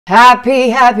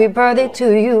Happy birthday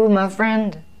to you, my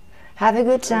friend. Have a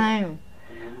good time.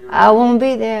 I won't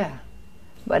be there,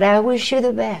 but I wish you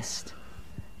the best.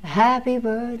 Happy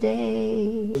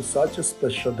birthday. On such a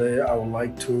special day, I would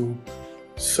like to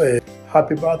say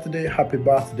happy birthday,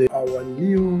 our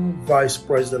new Vice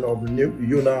President of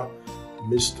UNA,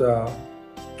 Mr.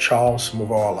 Charles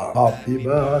Muvawala. Happy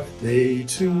birthday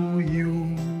to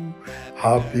you.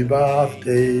 Happy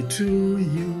birthday to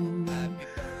you.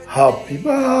 Happy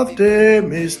birthday,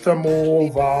 Mr.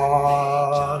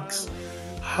 Movax.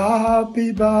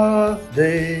 Happy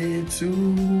birthday to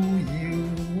you.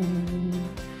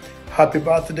 Happy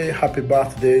birthday,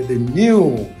 the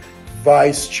new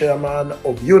Vice Chairman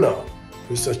of UNA,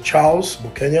 Mr. Charles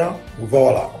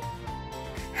Muvawala.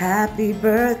 Happy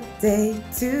birthday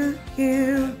to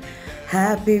you.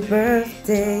 Happy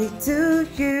birthday to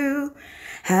you.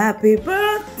 Happy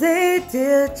birthday,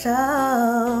 dear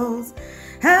Charles.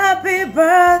 Happy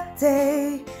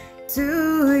birthday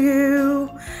to you.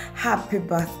 Happy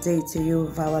birthday to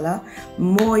you, Muvawala.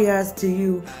 More years to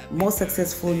you, more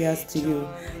successful years to you.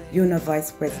 UNA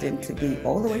Vice President to be,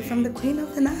 all the way from the Queen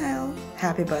of the Nile.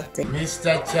 Happy birthday.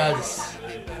 Mr. Charles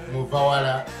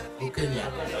Muvawala Kenya,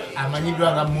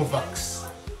 amanyidwa nga Muvax.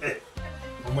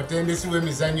 Omutendesi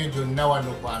w'emizannyo gyonna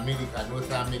wano ku America,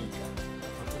 North America.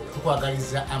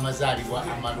 Tukwagaliza amazaalibwa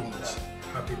amalungi.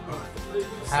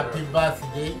 Happy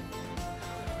birthday.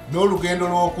 N'olugendo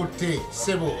lw'okutte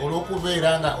sebo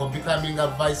olw'okubeera nga becoming a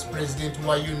Vice President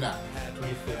wa UNA.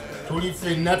 Tuli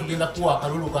ffenna tugenda kuwa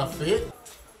akalulu kaffe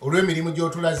olw'emirimu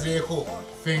gy'otulazeeko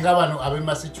ffe nga bano ab'e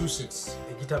Massachusetts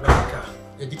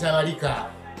egitabalika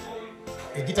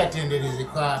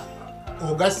egitatenderezeka.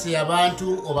 Ogasse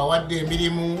abantu, obawadde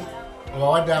emirimu,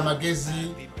 obawadde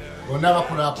amagezi, bonna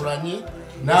bakulaakulanye,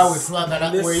 naawe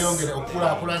twagala weyongere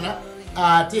okukulaakulana,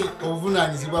 ate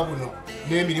obuvunaanyizibwa buno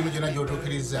n'emirimu gyonna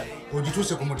gy'otuukiriza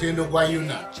ogituuse ku mutendo gwa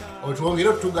UNA, otwongere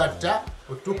otugatta,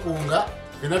 otukunga,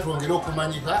 fenna twongere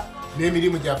okumanyika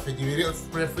n'emirimu gyaffe gibeere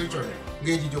professional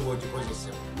ng'egigyo bw'ogikozesa.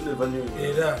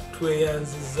 Era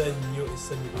tweyanziza nnyo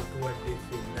essanyu lyotuwadde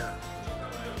ffenna.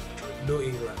 No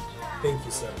England. Thank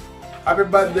you, sir. Happy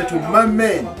birthday to my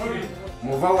man,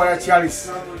 Muvawala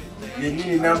Charles,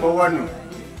 yennyini #1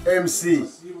 MC.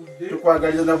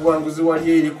 Tukwagaliza na buwanguzi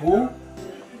wali eri ku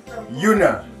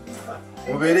UNA.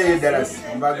 Mubeereye Dallas.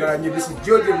 Mbagala nnyo. This is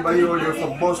George Mbaliole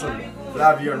from Boston.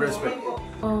 Love you and respect.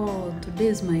 Oh, today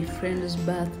is my friend's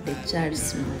birthday,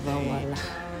 Charles Muvawala,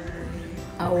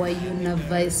 our UNA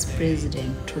Vice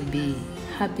President to be.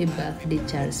 Happy birthday,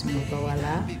 Charles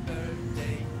Muvawala.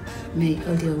 May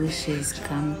all your wishes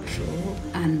come true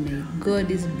and may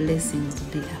God's blessings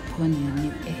be upon your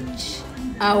new age.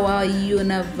 Our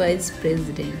UNA Vice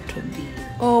President to be.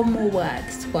 Oh,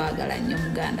 Muwax, twagala nnyo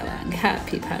muganda wange.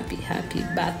 Happy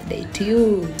birthday to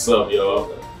you. What's up, yo?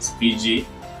 It's PG.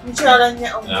 And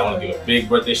I want to give a big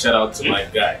birthday shout out to my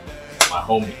guy, my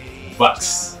homie,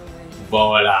 Bucks,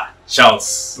 Muvawala,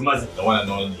 Charles, the one and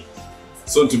only,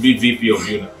 soon to be VP of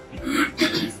UNA.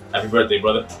 Happy birthday,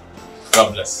 brother.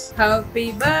 God bless.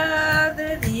 Happy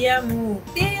birthday, dear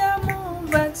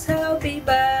Muvax. Happy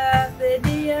birthday,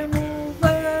 dear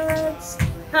Muvax.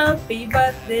 Happy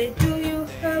birthday to you.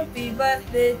 Happy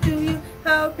birthday to you.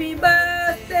 Happy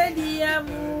birthday, dear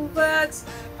Muvax.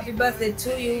 Happy birthday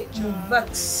to you,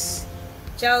 Muvax.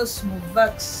 Charles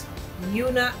Muvax,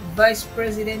 UNA Vice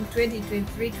President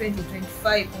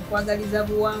 2023-2025.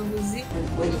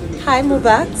 Hi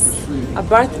Muvax. A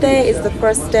birthday is the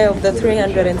first day of the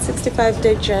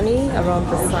 365-day journey around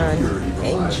the sun.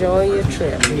 Enjoy your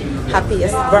trip.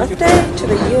 Happiest birthday to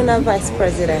the UNA Vice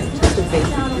President to be.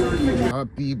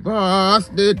 Happy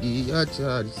birthday, dear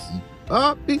Charles.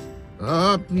 Happy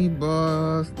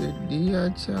birthday,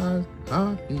 dear Charles.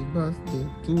 Happy birthday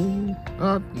to you.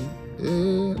 Happy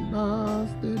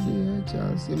birthday, dear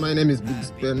Charles. My name is Big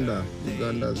Spender,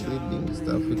 Uganda's leading East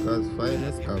Africa's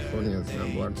finest, California's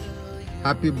 #1.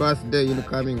 Happy birthday,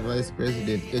 incoming Vice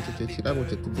President. Birthday.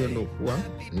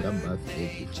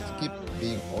 Keep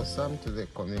being awesome to the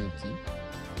community,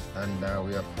 and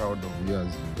we are proud of you as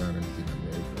Ugandans in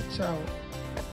America. Ciao.